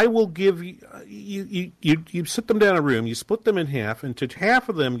 I will give you sit them down in a room, you split them in half, and to half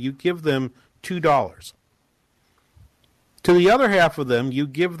of them you give them $2. To the other half of them you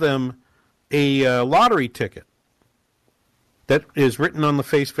give them a lottery ticket that is written on the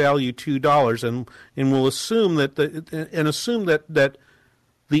face value $2, and we'll assume that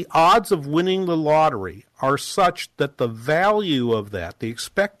the odds of winning the lottery are such that the value of that, the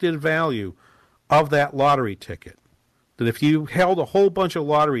expected value of that lottery ticket, that if you held a whole bunch of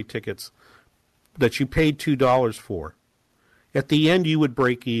lottery tickets that you paid $2 for, at the end you would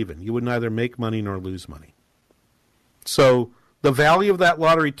break even. You would neither make money nor lose money. So the value of that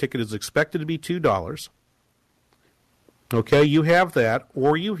lottery ticket is expected to be $2. Okay, you have that,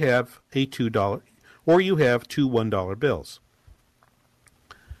 or you have a $2, or you have two $1 bills.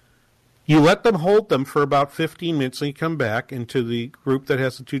 You let them hold them for about 15 minutes, and you come back into the group that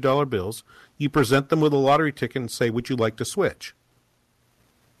has the $2 bills. You present them with a lottery ticket and say, would you like to switch?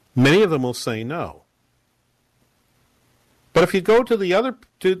 Many of them will say no. But if you go to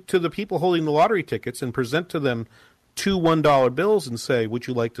the people holding the lottery tickets and present to them two $1 bills and say, would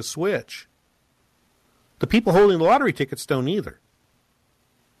you like to switch? The people holding the lottery tickets don't either.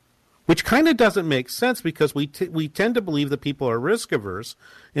 Which kind of doesn't make sense, because we tend to believe that people are risk averse,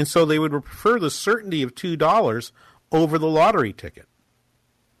 and so they would prefer the certainty of $2 over the lottery ticket.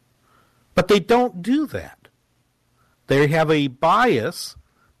 But they don't do that. They have a bias.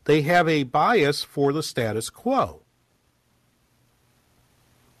 They have a bias for the status quo.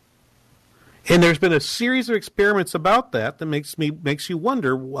 And there's been a series of experiments about that makes you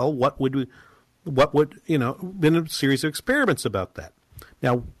wonder, well, been a series of experiments about that.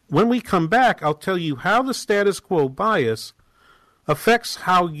 Now, when we come back, I'll tell you how the status quo bias affects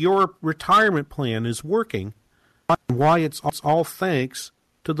how your retirement plan is working and why it's all thanks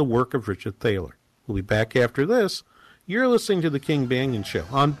to the work of Richard Thaler. We'll be back after this. You're listening to The King Banaian Show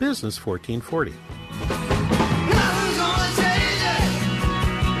on Business 1440.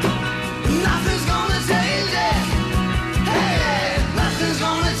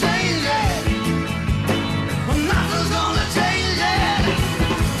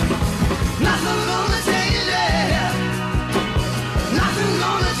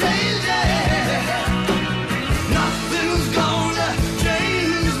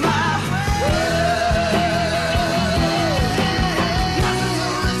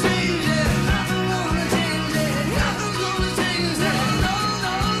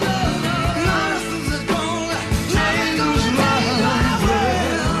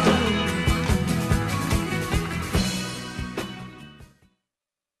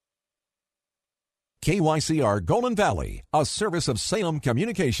 KYCR Golden Valley, a service of Salem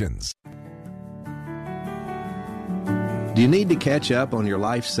Communications. Do you need to catch up on your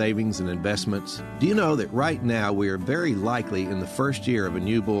life savings and investments? Do you know that right now we are very likely in the first year of a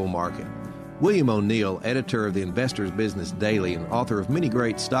new bull market? William O'Neill, editor of the Investor's Business Daily and author of many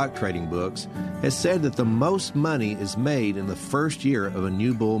great stock trading books, has said that the most money is made in the first year of a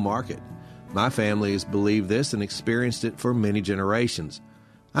new bull market. My family has believed this and experienced it for many generations.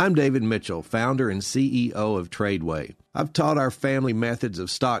 I'm David Mitchell, founder and CEO of Tradeway. I've taught our family methods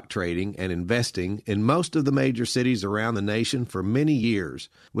of stock trading and investing in most of the major cities around the nation for many years,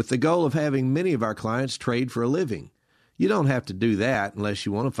 with the goal of having many of our clients trade for a living. You don't have to do that unless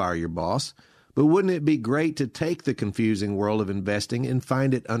you want to fire your boss. But wouldn't it be great to take the confusing world of investing and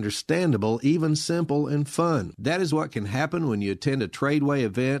find it understandable, even simple and fun? That is what can happen when you attend a Tradeway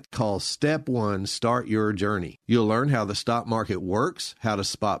event called Step 1, Start Your Journey. You'll learn how the stock market works, how to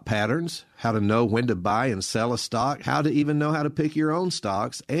spot patterns, how to know when to buy and sell a stock, how to even know how to pick your own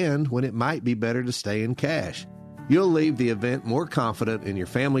stocks, and when it might be better to stay in cash. You'll leave the event more confident in your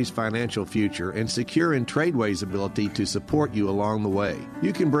family's financial future and secure in Tradeway's ability to support you along the way.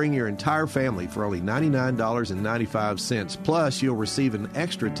 You can bring your entire family for only $99.95, plus you'll receive an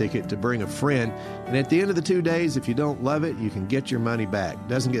extra ticket to bring a friend, and at the end of the 2 days, if you don't love it, you can get your money back.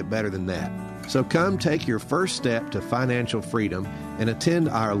 Doesn't get better than that. So come take your first step to financial freedom and attend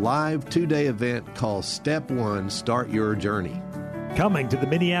our live 2-day event called Step 1, Start Your Journey. Coming to the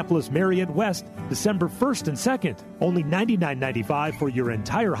Minneapolis Marriott West, December 1st and 2nd. Only $99.95 for your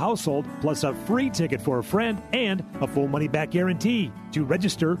entire household, plus a free ticket for a friend and a full money-back guarantee. To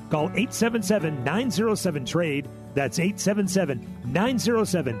register, call 877-907-TRADE. That's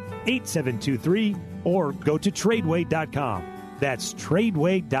 877-907-8723. Or go to Tradeway.com. That's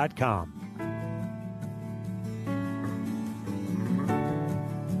Tradeway.com.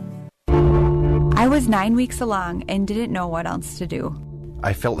 I was 9 weeks along and didn't know what else to do.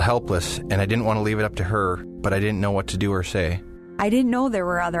 I felt helpless, and I didn't want to leave it up to her, but I didn't know what to do or say. I didn't know there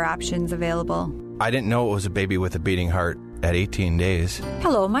were other options available. I didn't know it was a baby with a beating heart. at 18 days.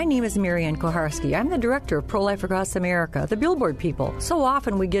 Hello, my name is Marianne Koharski. I'm the director of Pro-Life Across America, the Billboard people. So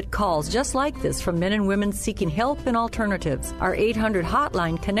often we get calls just like this from men and women seeking help and alternatives. Our 800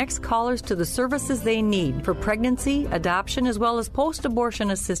 hotline connects callers to the services they need for pregnancy, adoption, as well as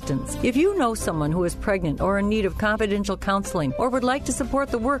post-abortion assistance. If you know someone who is pregnant or in need of confidential counseling or would like to support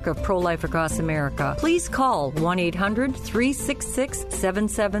the work of Pro-Life Across America, please call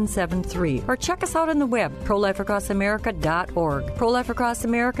 1-800-366-7773 or check us out on the web, prolifeacrossamerica.org. Pro-Life Across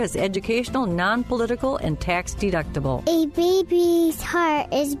America is educational, non-political, and tax-deductible. A baby's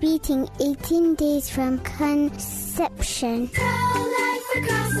heart is beating 18 days from conception. Pro-Life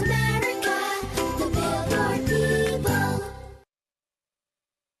Across America, the Billboard people.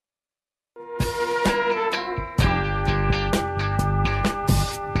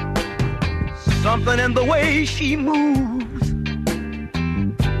 Something in the way she moves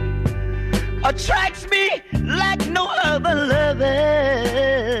attracts me like no other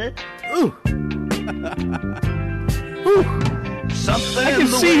lover. Ooh. Ooh. Something I can in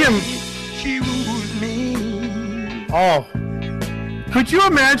the see way him. She woos me. Oh. Could you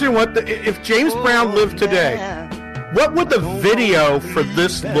imagine if James Brown lived today? What would the video for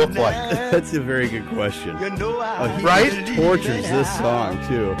this look like? That's a very good question. You know he right? tortures this song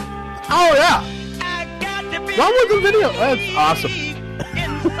too. Oh yeah. What would the video? That's awesome.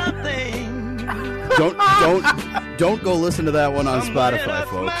 Don't go listen to that one on Spotify,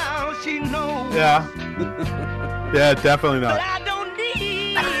 folks. Yeah. Yeah, definitely not.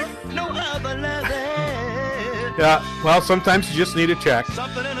 Yeah, well, sometimes you just need a check.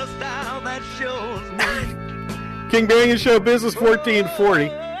 Something in a style that shows me. King Banaian Show, Business 1440.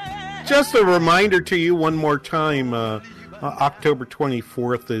 Just a reminder to you one more time, October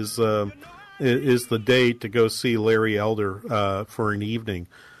 24th is the day to go see Larry Elder for an evening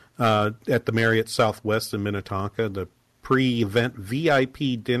at the Marriott Southwest in Minnetonka. The pre-event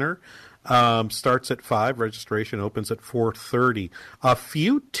VIP dinner starts at 5. Registration opens at 4:30. A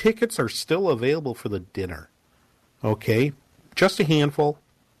few tickets are still available for the dinner. Okay, just a handful.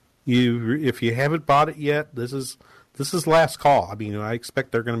 If you haven't bought it yet, this is last call. I mean, I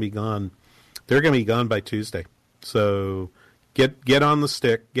expect they're going to be gone. They're going to be gone by Tuesday. So get on the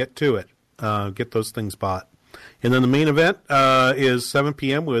stick, get to it, get those things bought. And then the main event is 7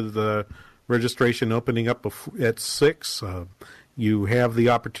 p.m. with registration opening up at 6. You have the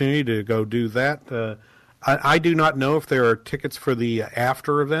opportunity to go do that. I do not know if there are tickets for the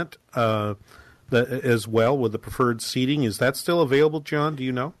after event as well with the preferred seating. Is that still available, John? Do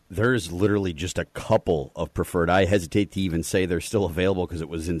you know? There's literally just a couple of preferred. I hesitate to even say they're still available because it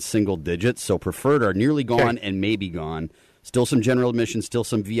was in single digits. So preferred are nearly gone and maybe gone. Still some general admission, still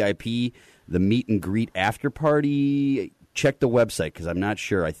some VIP. The meet and greet after party, check the website because I'm not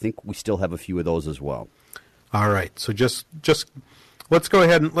sure. I think we still have a few of those as well. All right. So just let's go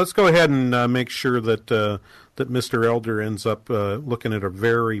ahead and make sure that that Mr. Elder ends up looking at a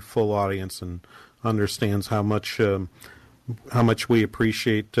very full audience and understands how much we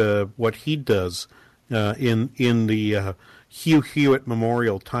appreciate what he does in the Hugh Hewitt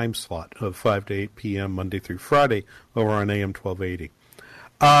Memorial time slot of 5 to 8 p.m. Monday through Friday over on AM 1280.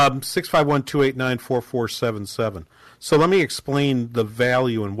 651-289-4477. So let me explain the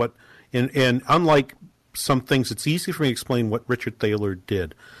value and what, and unlike some things, it's easy for me to explain what Richard Thaler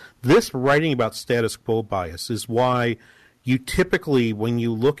did. This writing about status quo bias is why you typically, when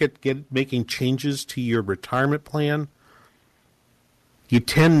you look at making changes to your retirement plan, you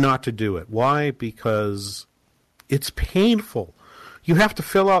tend not to do it. Why? Because it's painful. You have to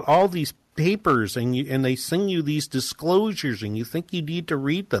fill out all these papers and they send you these disclosures and you think you need to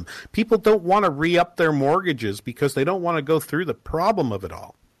read them. People don't want to re-up their mortgages because they don't want to go through the problem of it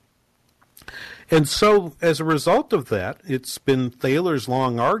all. And so as a result of that, it's been Thaler's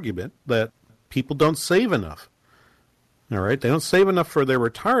long argument that people don't save enough. All right? They don't save enough for their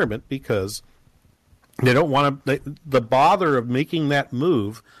retirement because they don't want to, the bother of making that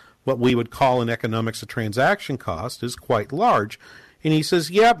move, what we would call in economics a transaction cost, is quite large. And he says,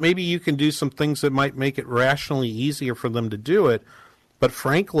 yeah, maybe you can do some things that might make it rationally easier for them to do it. But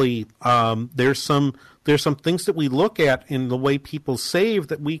frankly, there's some things that we look at in the way people save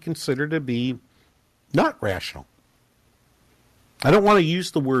that we consider to be not rational. I don't want to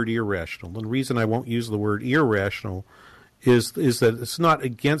use the word irrational. The reason I won't use the word irrational is that it's not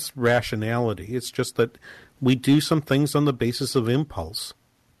against rationality. It's just that we do some things on the basis of impulse.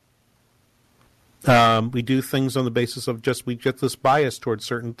 We do things on the basis of we get this bias towards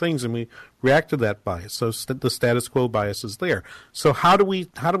certain things and we react to that bias. So the status quo bias is there. So how do we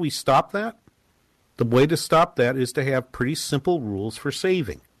stop that? The way to stop that is to have pretty simple rules for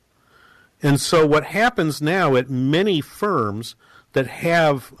saving. And so what happens now at many firms that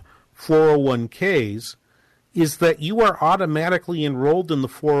have 401ks is that you are automatically enrolled in the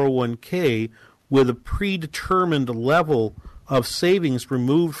 401k with a predetermined level of savings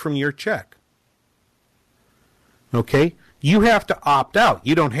removed from your check. Okay? You have to opt out.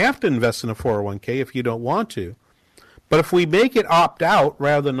 You don't have to invest in a 401k if you don't want to. But if we make it opt out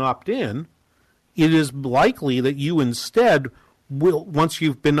rather than opt in, it is likely that you instead will, once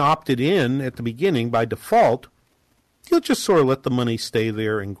you've been opted in at the beginning by default, you'll just sort of let the money stay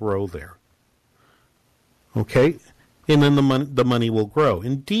there and grow there. Okay? And then the money will grow.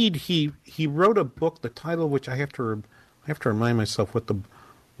 Indeed, he wrote a book, the title of which I have to remind myself what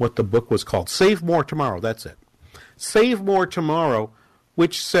the book was called. Save More Tomorrow, that's it. Save More Tomorrow,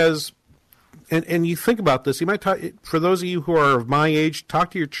 which says, and you think about this, you might talk, for those of you who are of my age,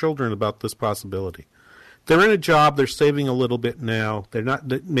 talk to your children about this possibility. They're in a job, they're saving a little bit now,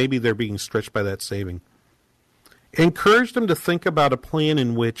 maybe they're being stretched by that saving. Encourage them to think about a plan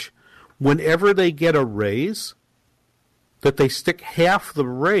in which whenever they get a raise, that they stick half the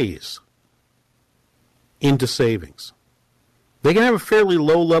raise into savings. They can have a fairly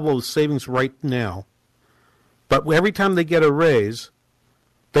low level of savings right now, but every time they get a raise,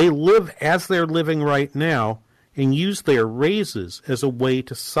 they live as they're living right now and use their raises as a way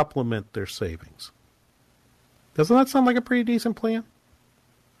to supplement their savings. Doesn't that sound like a pretty decent plan?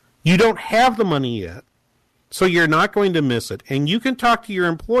 You don't have the money yet, so you're not going to miss it. And you can talk to your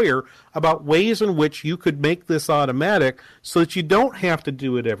employer about ways in which you could make this automatic so that you don't have to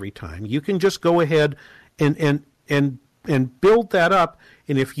do it every time. You can just go ahead and build that up.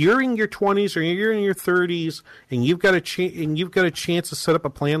 And if you're in your 20s or you're in your 30s and you've got a chance to set up a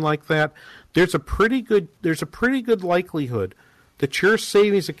plan like that, there's a pretty good likelihood that your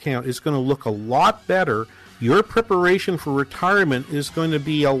savings account is going to look a lot better. Your preparation for retirement is going to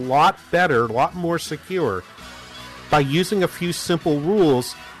be a lot better, a lot more secure by using a few simple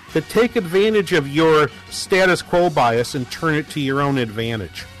rules that take advantage of your status quo bias and turn it to your own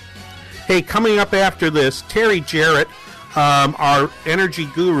advantage. Hey, coming up after this, Terry Jarrett, our energy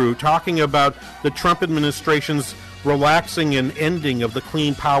guru, talking about the Trump administration's relaxing and ending of the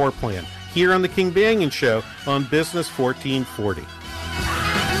Clean Power Plan, here on the King Banaian Show on Business 1440.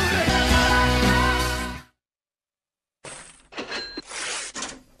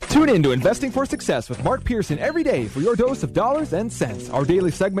 Tune in to Investing for Success with Mark Pearson every day for your dose of dollars and cents. Our daily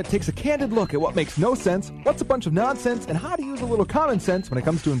segment takes a candid look at what makes no sense, what's a bunch of nonsense, and how to use a little common sense when it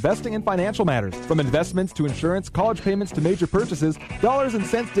comes to investing and financial matters. From investments to insurance, college payments to major purchases, Dollars and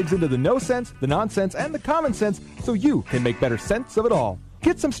Cents digs into the no sense, the nonsense, and the common sense so you can make better sense of it all.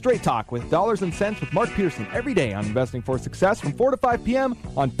 Get some straight talk with Dollars and Cents with Mark Pearson every day on Investing for Success from 4 to 5 p.m.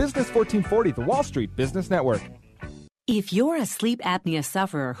 on Business 1440, the Wall Street Business Network. If you're a sleep apnea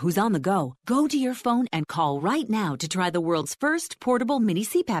sufferer who's on the go to your phone and call right now to try the world's first portable mini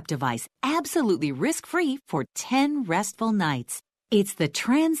CPAP device, absolutely risk-free for 10 restful nights. It's the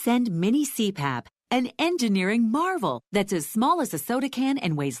Transcend Mini CPAP, an engineering marvel that's as small as a soda can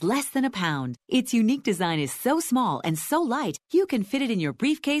and weighs less than a pound. Its unique design is so small and so light, you can fit it in your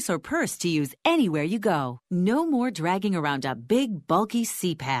briefcase or purse to use anywhere you go. No more dragging around a big, bulky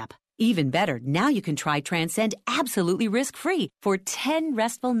CPAP. Even better, now you can try Transcend absolutely risk-free for 10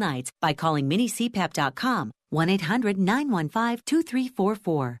 restful nights by calling minicpap.com,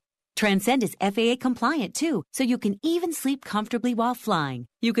 1-800-915-2344. Transcend is FAA compliant too, so you can even sleep comfortably while flying.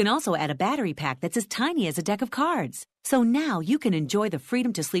 You can also add a battery pack that's as tiny as a deck of cards. So now you can enjoy the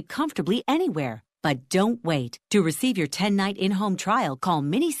freedom to sleep comfortably anywhere. But don't wait. To receive your 10-night in-home trial, call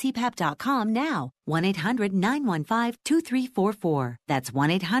minicpap.com now. 1-800-915-2344. That's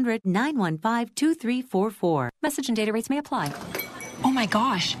 1-800-915-2344. Message and data rates may apply. Oh my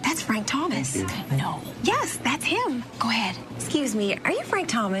gosh, that's Frank Thomas. No. Yes, that's him. Go ahead. Excuse me, are you Frank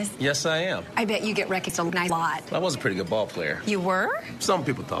Thomas? Yes, I am. I bet you get recognized a lot. I was a pretty good ball player. You were? Some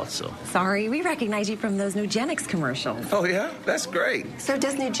people thought so. Sorry, we recognize you from those Nugenix commercials. Oh, yeah? That's great. So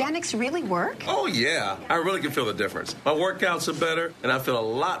does Nugenix really work? Oh, yeah. I really can feel the difference. My workouts are better, and I feel a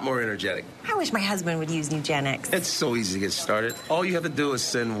lot more energetic. I wish my husband would use Nugenix. It's so easy to get started. All you have to do is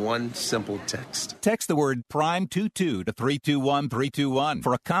send one simple text. Text the word PRIME22 to 321321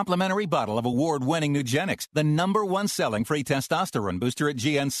 for a complimentary bottle of award-winning Nugenix, the #1 selling free testosterone booster at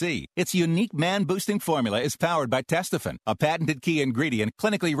GNC. Its unique man-boosting formula is powered by Testofen, a patented key ingredient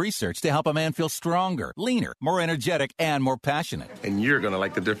clinically researched to help a man feel stronger, leaner, more energetic, and more passionate. And you're going to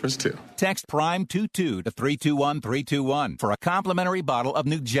like the difference, too. Text PRIME22 to 321321 for a complimentary bottle of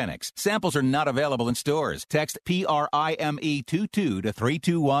Nugenix. Samples are not available in stores. Text PRIME22 to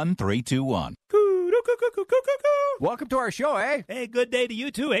 321321. Welcome to our show, eh? Hey, good day to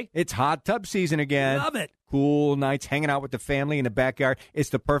you too, eh? It's hot tub season again. Love it. Cool nights hanging out with the family in the backyard. It's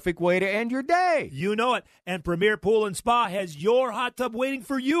the perfect way to end your day. You know it. And Premier Pool and Spa has your hot tub waiting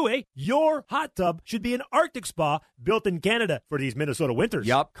for you, eh? Your hot tub should be an Arctic spa built in Canada for these Minnesota winters.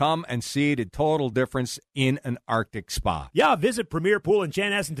 Yup, come and see the total difference in an Arctic spa. Yeah, visit Premier Pool in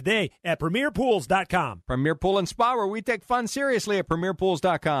Chanhassen today at premierpools.com. Premier Pool and Spa, where we take fun seriously at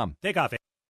premierpools.com. Take off, eh?